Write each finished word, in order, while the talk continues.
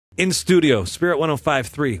in studio, Spirit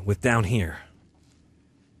 105.3 with Downhere.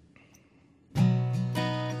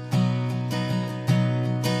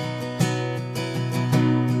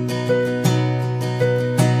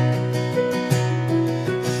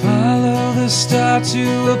 Follow the star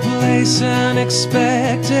to a place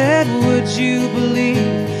unexpected. Would you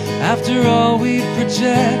believe, after all we've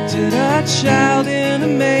projected, a child in a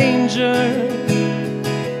manger?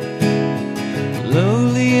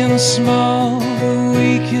 Lowly and small, the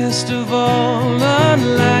weakest of all,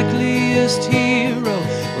 unlikeliest hero,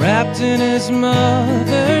 wrapped in his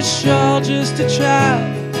mother's shawl, just a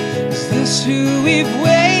child. Is this who we've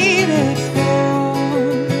waited for?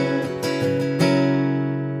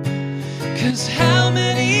 'Cause how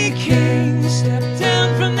many kings stepped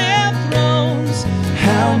down from their thrones?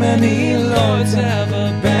 How many lords have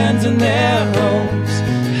abandoned their homes?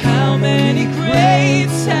 How many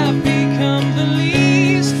greats have become the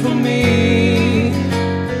least for me?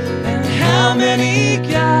 And how many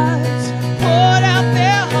gods have poured out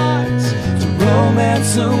their hearts to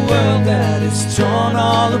romance a world that is torn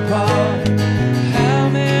all apart? How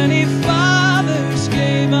many fathers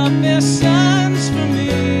gave up their sons for me?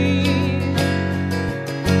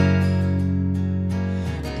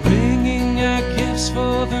 Bringing our gifts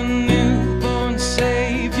for the newborn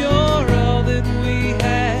Savior, all that we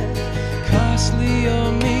had, costly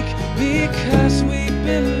or meek, because we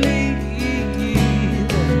believe.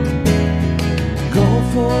 Gold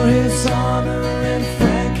for his honor and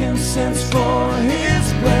frankincense for his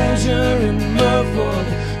pleasure, and myrrh for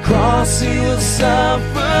the cross he will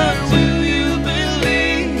suffer. Will you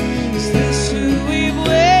believe? Is this who we've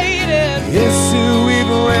waited for? It's who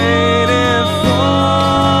we've waited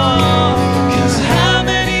for. 'Cause how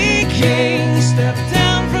many kings stepped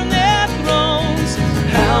down from their thrones?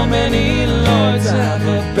 How many lords have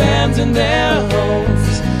abandoned their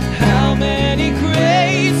homes? How many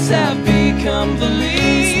greats have become the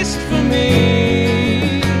least for me?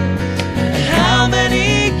 And how many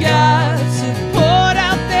gods have poured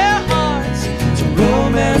out their hearts to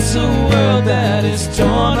romance a world that is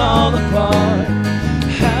torn all apart?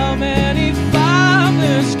 How many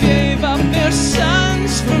fathers gave up their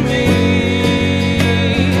sons for me?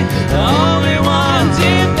 Only one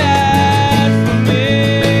did that for me.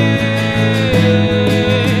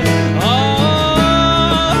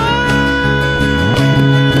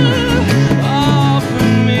 All for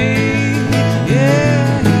me,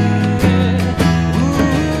 yeah.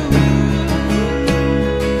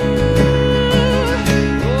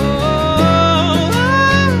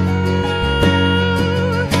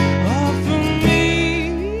 All for me,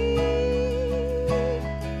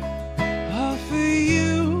 all for you,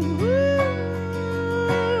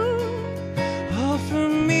 all for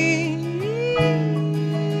me,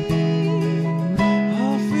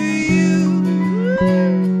 all for you,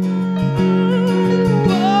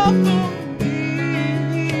 all for me,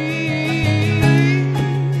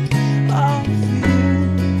 all for you,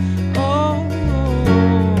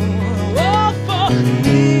 all for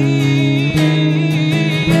me,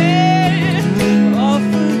 yeah, all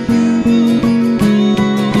for you.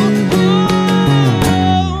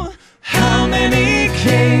 How many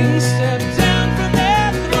kings stepped down from their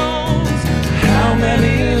thrones? How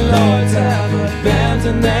many lords have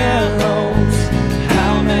abandoned their homes?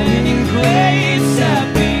 How many greats have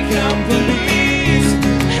become the least?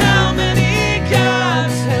 How many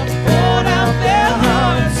gods have poured out their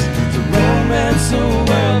hearts to romance a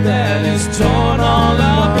world that is torn all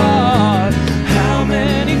apart? How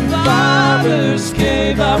many fathers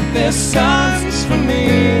gave up their sons for me?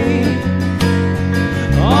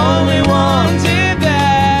 Only one did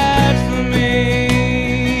that for me.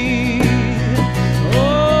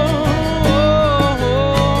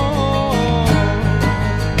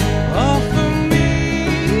 All for me,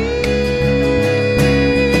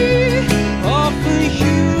 all for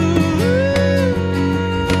you.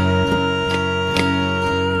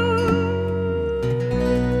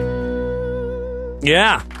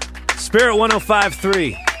 Yeah, Spirit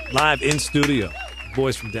 105.3 live in studio.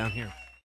 Boys from Downhere.